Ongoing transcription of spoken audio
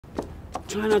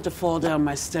Try not to fall down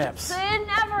my steps. Quinn,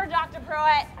 never, Dr.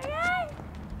 Pruitt. Okay.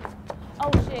 Oh,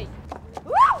 shit.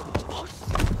 Woo! Oh,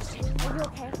 shit. Are you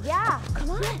okay? Yeah.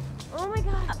 Come on. Oh, my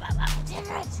God. Damn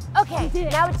it. Okay,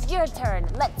 now it's your turn.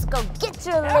 Let's go get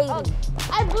your lady.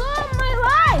 I blew up my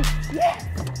life. Yes.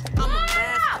 I'm a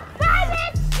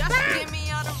master. Just give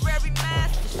me on a very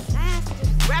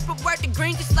master. Rapper work the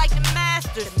green just like the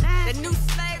masters. The new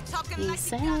slave talking You like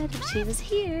said if she was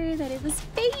here that it was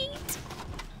fate.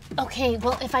 Okay,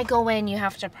 well, if I go in, you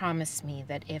have to promise me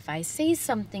that if I say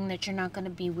something that you're not gonna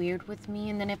be weird with me,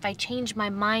 and then if I change my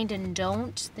mind and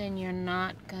don't, then you're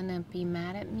not gonna be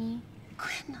mad at me.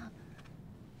 Quinn,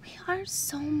 we are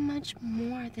so much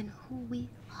more than who we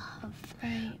love.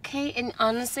 Right. Okay, and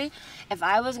honestly, if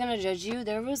I was gonna judge you,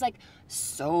 there was like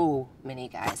so many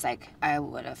guys, like I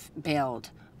would have bailed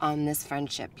on this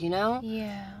friendship, you know?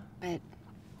 Yeah. But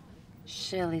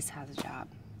she at least has a job.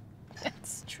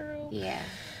 That's true. Yeah.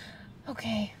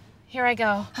 Okay, here I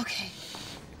go. Okay.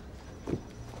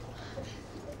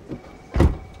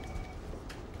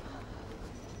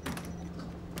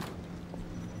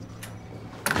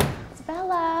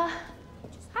 Isabela.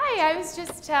 Hi, I was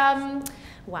just,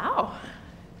 wow.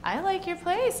 I like your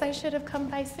place. I should have come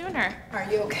by sooner. Are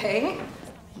you okay?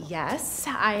 Yes,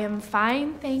 I am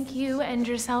fine, thank you. And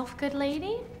yourself, good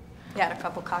lady? You had a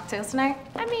couple cocktails tonight?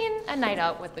 I mean, a night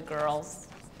out with the girls.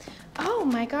 Oh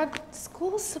my God,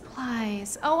 school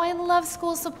supplies. Oh, I love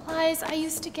school supplies. I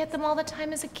used to get them all the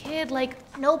time as a kid, like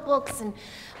notebooks and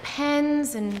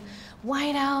pens and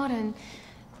whiteout and...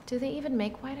 Do they even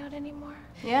make whiteout anymore?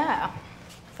 Yeah,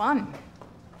 fun.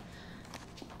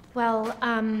 Well,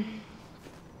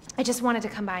 I just wanted to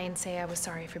come by and say I was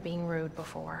sorry for being rude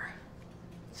before.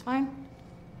 It's fine.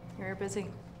 You're busy.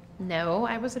 No,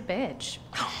 I was a bitch.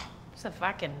 I was a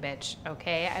fucking bitch,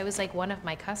 okay? I was like one of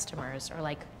my customers, or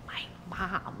like my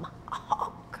mom.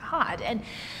 Oh, God. And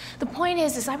the point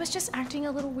is I was just acting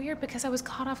a little weird because I was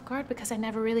caught off guard because I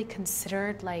never really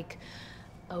considered, like,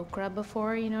 okra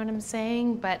before, you know what I'm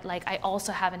saying? But, like, I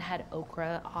also haven't had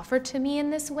okra offered to me in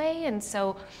this way, and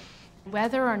so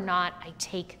whether or not I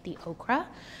take the okra,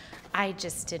 I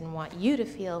just didn't want you to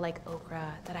feel like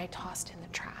okra that I tossed in the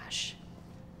trash.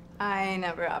 I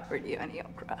never offered you any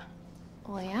okra.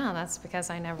 Well, yeah, that's because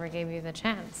I never gave you the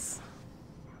chance.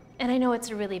 And I know it's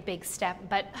a really big step,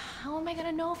 but how am I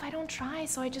gonna know if I don't try?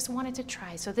 So I just wanted to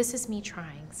try. So this is me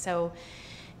trying. So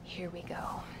here we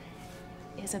go.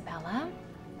 Isabela,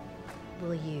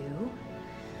 will you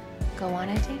go on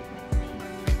a date with me?